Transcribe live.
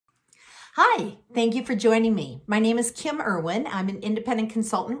Hi, thank you for joining me. My name is Kim Irwin. I'm an independent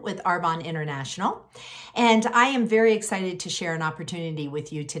consultant with Arbonne International, and I am very excited to share an opportunity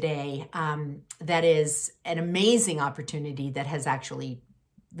with you today that is an amazing opportunity that has actually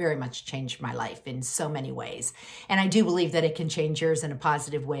very much changed my life in so many ways. And I do believe that it can change yours in a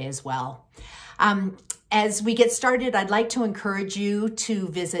positive way as well. As we get started, I'd like to encourage you to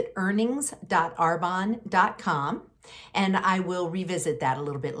visit earnings.arbonne.com. And I will revisit that a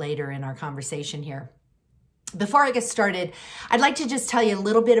little bit later in our conversation here. Before I get started, I'd like to just tell you a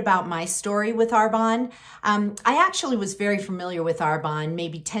little bit about my story with Arbonne. I actually was very familiar with Arbonne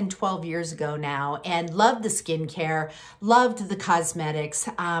maybe 10, 12 years ago now and loved the skincare, loved the cosmetics,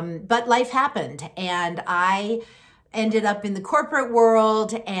 but life happened and I ended up in the corporate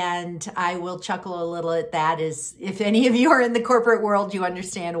world, and I will chuckle a little at that. As if any of you are in the corporate world, you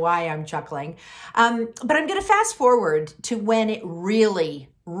understand why I'm chuckling. But I'm going to fast forward to when it really,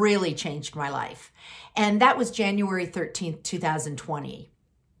 really changed my life. And that was January 13th, 2020.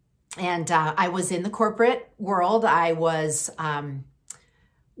 And I was in the corporate world. I was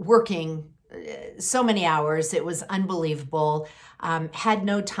working so many hours. It was unbelievable. Had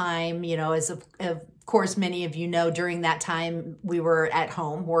no time, you know, of course, many of you know during that time we were at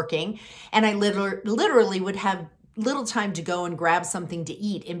home working, and I literally would have little time to go and grab something to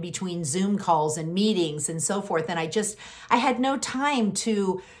eat in between Zoom calls and meetings and so forth. And I had no time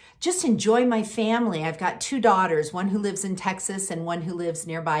to just enjoy my family. I've got two daughters, one who lives in Texas and one who lives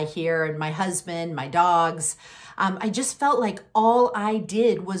nearby here, and my husband, my dogs. I just felt like all I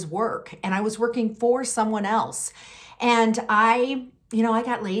did was work, and I was working for someone else. And I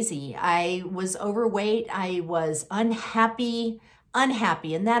got lazy. I was overweight. I was unhappy,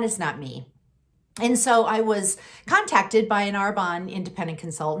 and that is not me. And so I was contacted by an Arbonne independent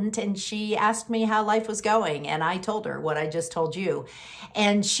consultant, and she asked me how life was going. And I told her what I just told you.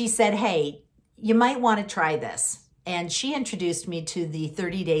 And she said, hey, you might want to try this. And she introduced me to the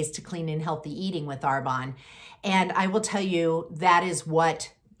 30 Days to Clean and Healthy Eating with Arbonne. And I will tell you, that is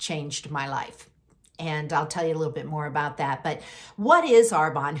what changed my life. And I'll tell you a little bit more about that. But what is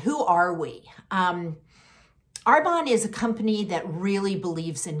Arbonne? Who are we? Arbonne is a company that really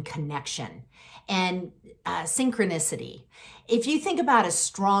believes in connection and synchronicity. If you think about a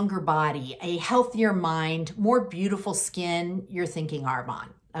stronger body, a healthier mind, more beautiful skin, you're thinking Arbonne,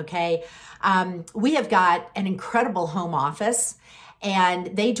 okay? We have got an incredible home office,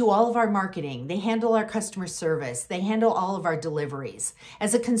 and they do all of our marketing. They handle our customer service. They handle all of our deliveries.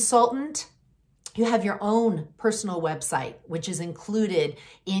 As a consultant, you have your own personal website, which is included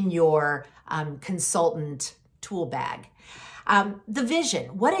in your consultant tool bag. The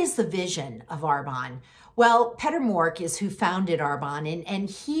vision. What is the vision of Arbonne? Well, Peter Mork is who founded Arbonne, and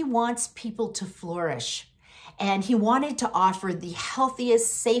he wants people to flourish. And he wanted to offer the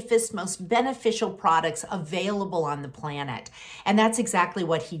healthiest, safest, most beneficial products available on the planet. And that's exactly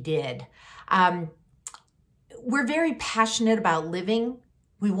what he did. We're very passionate about living.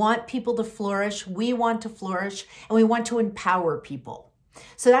 We want people to flourish, we want to flourish, and we want to empower people.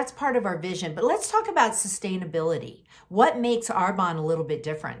 So that's part of our vision. But let's talk about sustainability. What makes Arbonne a little bit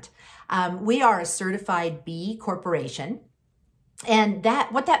different? We are a certified B corporation. And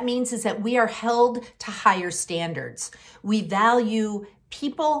what that means is that we are held to higher standards. We value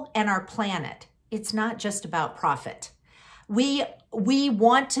people and our planet. It's not just about profit. We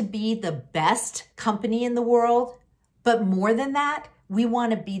want to be the best company in the world, but more than that, we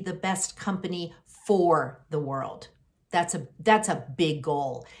want to be the best company for the world. That's a big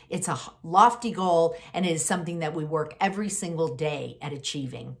goal. It's a lofty goal, and it is something that we work every single day at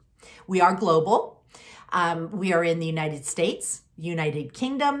achieving. We are global. We are in the United States, United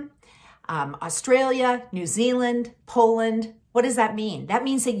Kingdom, Australia, New Zealand, Poland. What does that mean? That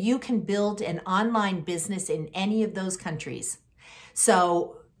means that you can build an online business in any of those countries.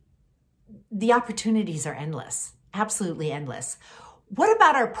 So the opportunities are endless, absolutely endless. What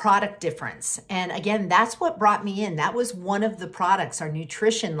about our product difference? And again, that's what brought me in. That was one of the products, our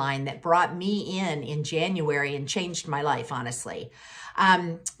nutrition line, that brought me in January and changed my life, honestly.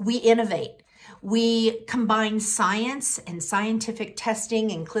 We innovate. We combine science and scientific testing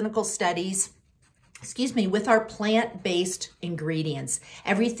and clinical studies, with our plant-based ingredients.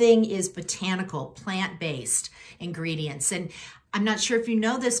 Everything is botanical, plant-based ingredients. And I'm not sure if you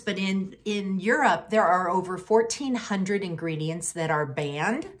know this, but in Europe, there are over 1,400 ingredients that are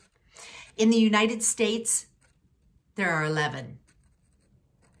banned. In the United States, there are 11.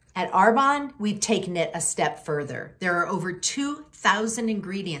 At Arbonne, we've taken it a step further. There are over 2,000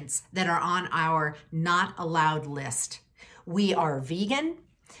 ingredients that are on our not allowed list. We are vegan.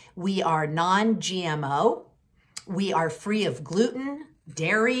 We are non-GMO. We are free of gluten,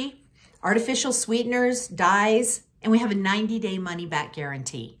 dairy, artificial sweeteners, dyes, and we have a 90-day money-back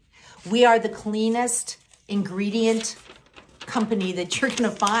guarantee. We are the cleanest ingredient company that you're going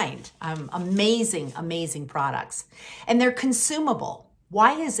to find. Amazing, amazing products. And they're consumable.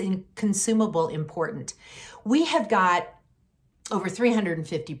 Why is consumable important? We have got over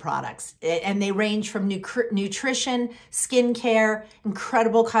 350 products, and they range from nutrition, skincare,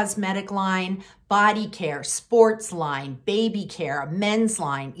 incredible cosmetic line, body care, sports line, baby care, men's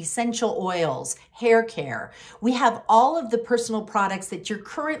line, essential oils, hair care. We have all of the personal products that you're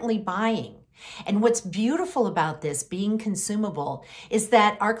currently buying. And what's beautiful about this being consumable is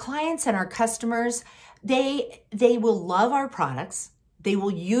that our clients and our customers, they will love our products, they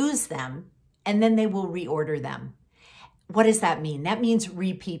will use them, and then they will reorder them. What does that mean? That means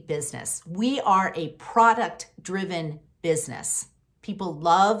repeat business. We are a product-driven business. People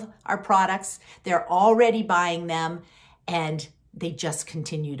love our products. They're already buying them, and they just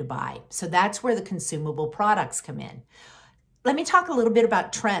continue to buy. So that's where the consumable products come in. Let me talk a little bit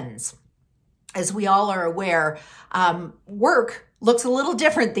about trends. As we all are aware, work looks a little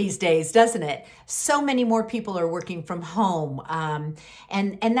different these days, doesn't it? So many more people are working from home,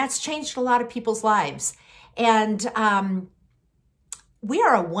 and that's changed a lot of people's lives. And we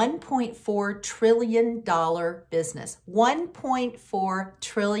are a $1.4 trillion business, $1.4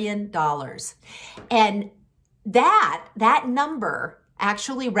 trillion. And that number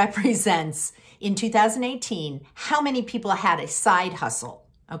actually represents, in 2018, how many people had a side hustle,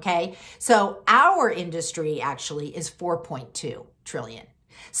 okay? So our industry actually is 4.2 trillion.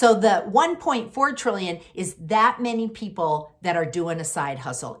 So the 1.4 trillion is that many people that are doing a side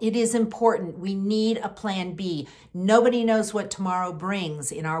hustle. It is important. We need a plan B. Nobody knows what tomorrow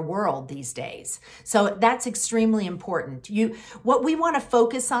brings in our world these days. So that's extremely important. What we want to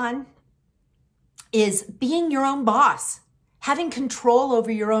focus on is being your own boss, having control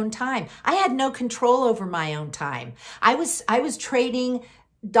over your own time. I had no control over my own time. I was trading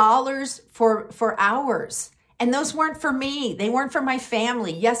dollars for hours. And those weren't for me. They weren't for my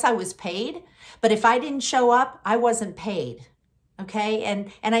family. Yes, I was paid, but if I didn't show up, I wasn't paid. Okay?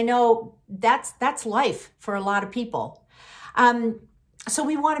 And I know that's life for a lot of people. So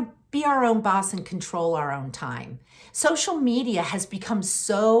we want to be our own boss and control our own time. Social media has become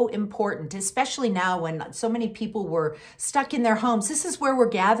so important, especially now when so many people were stuck in their homes. This is where we're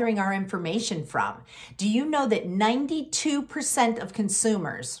gathering our information from. Do you know that 92% of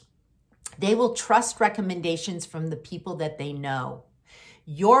consumers, they will trust recommendations from the people that they know?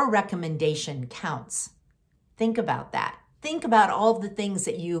 Your recommendation counts. Think about that. Think about all of the things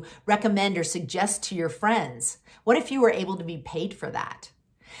that you recommend or suggest to your friends. What if you were able to be paid for that?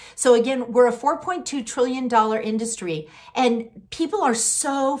 So again, we're a $4.2 trillion industry, and people are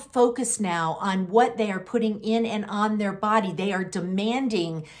so focused now on what they are putting in and on their body. They are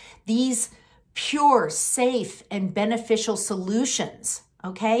demanding these pure, safe, and beneficial solutions.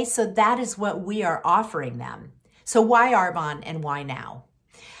 Okay, so that is what we are offering them. So why Arbonne and why now?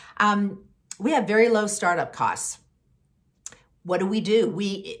 We have very low startup costs. What do?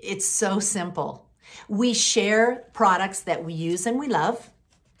 It's so simple. We share products that we use and we love.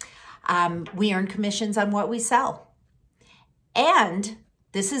 We earn commissions on what we sell. And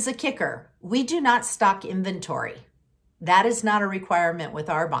this is a kicker. We do not stock inventory. That is not a requirement with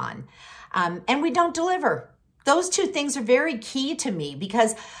Arbonne. And we don't deliver. Those two things are very key to me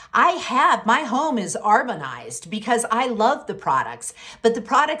because my home is Arbonized because I love the products. But the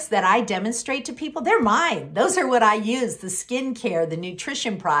products that I demonstrate to people, they're mine. Those are what I use, the skincare, the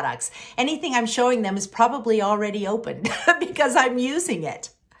nutrition products. Anything I'm showing them is probably already opened because I'm using it.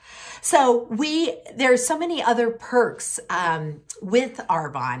 So there's so many other perks with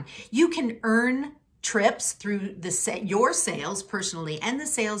Arbonne. You can earn trips through your sales personally and the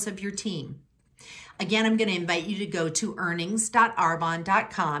sales of your team. Again, I'm going to invite you to go to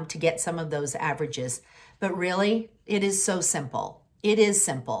earnings.arbonne.com to get some of those averages. But really, it is so simple. It is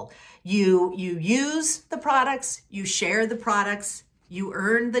simple. You use the products, you share the products, you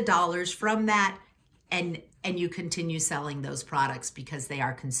earn the dollars from that, and you continue selling those products because they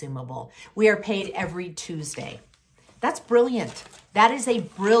are consumable. We are paid every Tuesday. That's brilliant. That is a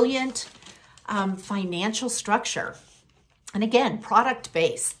brilliant financial structure. And again,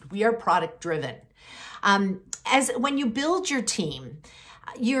 product-based. We are product-driven. When you build your team,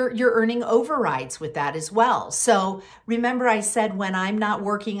 you're earning overrides with that as well. So remember I said when I'm not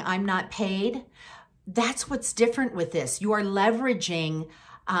working, I'm not paid. That's what's different with this. You are leveraging,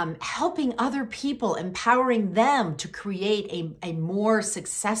 helping other people, empowering them to create a more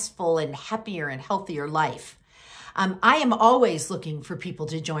successful and happier and healthier life. I am always looking for people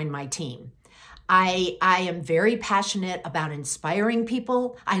to join my team. I am very passionate about inspiring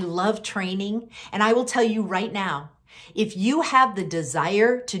people. I love training. And I will tell you right now, if you have the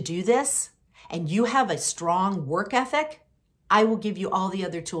desire to do this and you have a strong work ethic, I will give you all the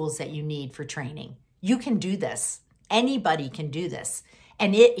other tools that you need for training. You can do this. Anybody can do this.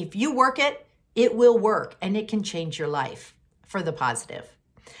 And if you work it, it will work and it can change your life for the positive.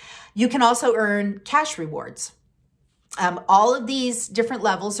 You can also earn cash rewards. All of these different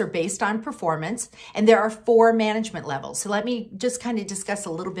levels are based on performance, and there are 4 management levels. So let me just kind of discuss a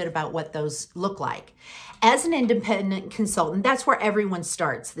little bit about what those look like. As an independent consultant, that's where everyone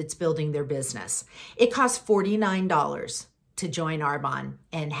starts that's building their business. It costs $49 to join Arbonne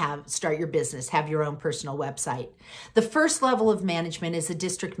and start your business, have your own personal website. The first level of management is a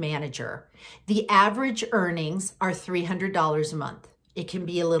district manager. The average earnings are $300 a month. It can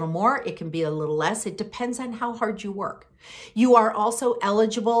be a little more, it can be a little less. It depends on how hard you work. You are also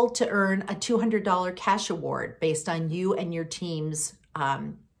eligible to earn a $200 cash award based on you and your team's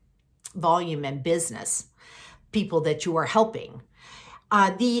volume and business, people that you are helping.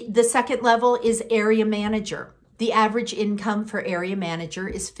 The second level is area manager. The average income for area manager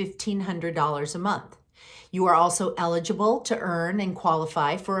is $1,500 a month. You are also eligible to earn and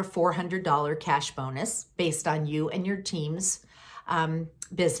qualify for a $400 cash bonus based on you and your team's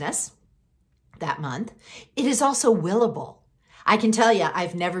business that month. It is also willable. I can tell you,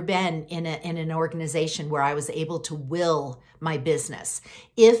 I've never been in an organization where I was able to will my business.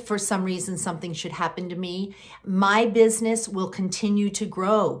 If for some reason something should happen to me, my business will continue to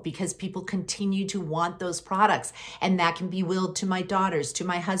grow because people continue to want those products. And that can be willed to my daughters, to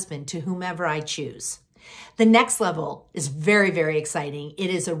my husband, to whomever I choose. The next level is very, very exciting. It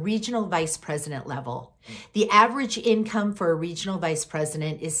is a regional vice president level. The average income for a regional vice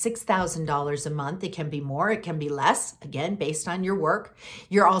president is $6,000 a month. It can be more, it can be less, again, based on your work.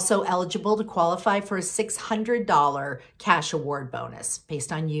 You're also eligible to qualify for a $600 cash award bonus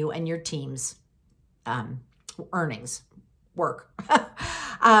based on you and your team's earnings, work.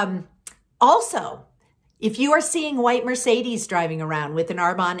 Also, if you are seeing white Mercedes driving around with an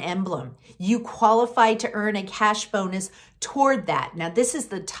Arbonne emblem, you qualify to earn a cash bonus toward that. Now, this is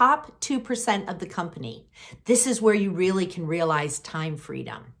the top 2% of the company. This is where you really can realize time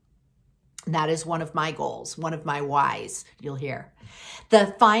freedom. That is one of my goals, one of my whys, you'll hear.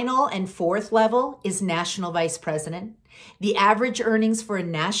 The final and fourth level is national vice president. The average earnings for a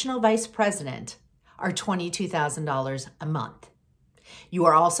national vice president are $22,000 a month. You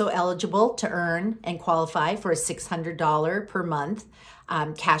are also eligible to earn and qualify for a $600 per month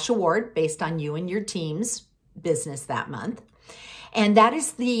cash award based on you and your team's business that month. And that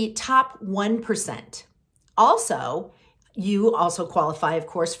is the top 1%. Also, you also qualify, of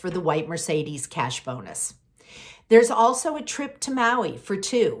course, for the white Mercedes cash bonus. There's also a trip to Maui for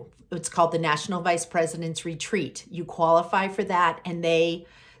 2. It's called the National Vice President's Retreat. You qualify for that, and they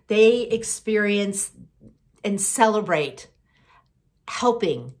experience and celebrate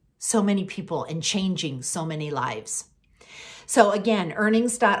helping so many people and changing so many lives. So again,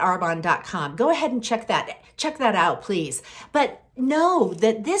 earnings.arbonne.com. Go ahead and check that out, please. But know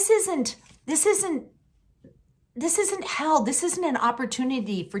that this isn't hell. This isn't an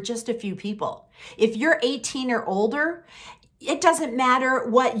opportunity for just a few people. If you're 18 or older, it doesn't matter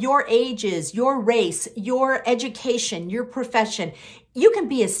what your age is, your race, your education, your profession. You can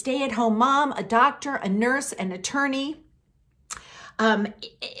be a stay-at-home mom, a doctor, a nurse, an attorney.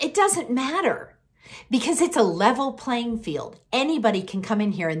 It doesn't matter because it's a level playing field. Anybody can come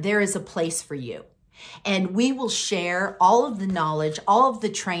in here and there is a place for you. And we will share all of the knowledge, all of the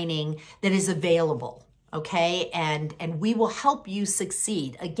training that is available, okay? And we will help you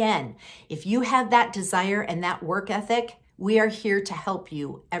succeed. Again, if you have that desire and that work ethic, we are here to help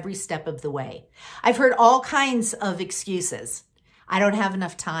you every step of the way. I've heard all kinds of excuses. I don't have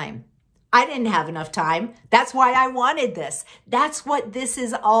enough time. I didn't have enough time. That's why I wanted this. That's what this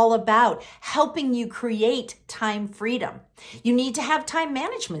is all about, helping you create time freedom. You need to have time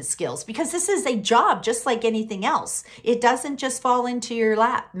management skills because this is a job just like anything else. It doesn't just fall into your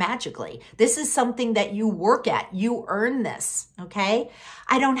lap magically. This is something that you work at. You earn this, okay?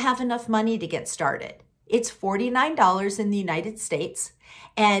 I don't have enough money to get started. It's $49 in the United States.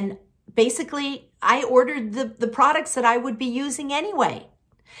 And basically, I ordered the products that I would be using anyway.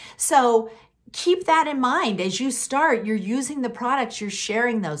 So keep that in mind. As you start, you're using the products, you're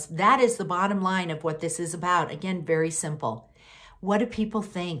sharing those. That is the bottom line of what this is about. Again, very simple. What do people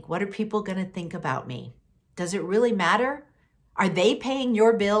think? What are people going to think about me? Does it really matter? Are they paying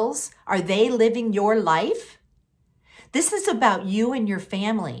your bills? Are they living your life? This is about you and your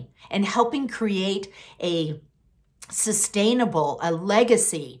family and helping create a sustainable, a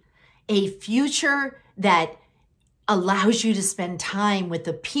legacy, a future that allows you to spend time with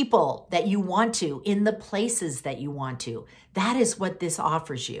the people that you want to, in the places that you want to. That is what this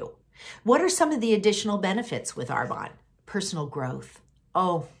offers you. What are some of the additional benefits with Arbonne? Personal growth.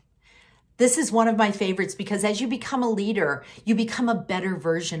 Oh, this is one of my favorites because as you become a leader, you become a better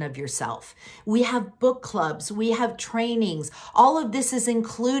version of yourself. We have book clubs, we have trainings. All of this is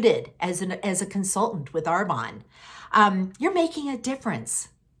included as a consultant with Arbonne. You're making a difference.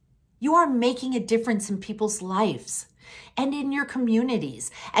 You are making a difference in people's lives and in your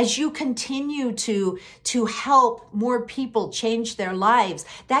communities. As you continue to help more people change their lives,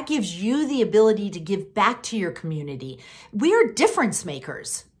 that gives you the ability to give back to your community. We are difference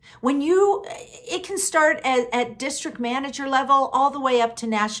makers. It can start at district manager level all the way up to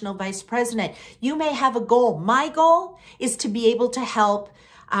national vice president. You may have a goal. My goal is to be able to help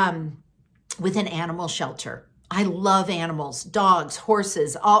with an animal shelter. I love animals, dogs,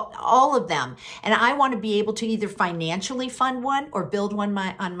 horses, all of them. And I want to be able to either financially fund one or build one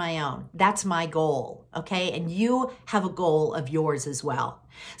on my own. That's my goal, okay? And you have a goal of yours as well.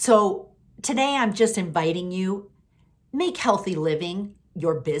 So today I'm just inviting you, make healthy living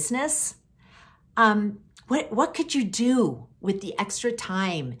your business. What could you do with the extra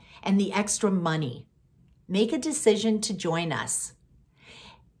time and the extra money? Make a decision to join us.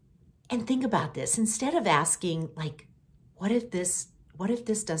 And think about this. Instead of asking, like, what if this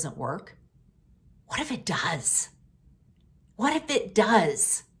doesn't work? What if it does? What if it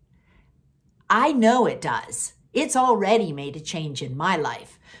does? I know it does. It's already made a change in my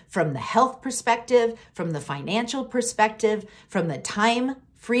life, from the health perspective, from the financial perspective, from the time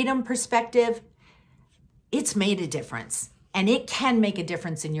freedom perspective. It's made a difference, and it can make a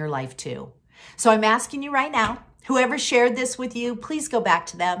difference in your life too. So I'm asking you right now, whoever shared this with you, please go back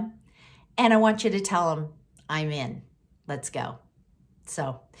to them. And I want you to tell them, I'm in. Let's go.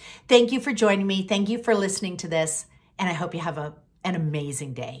 So thank you for joining me. Thank you for listening to this. And I hope you have an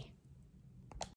amazing day.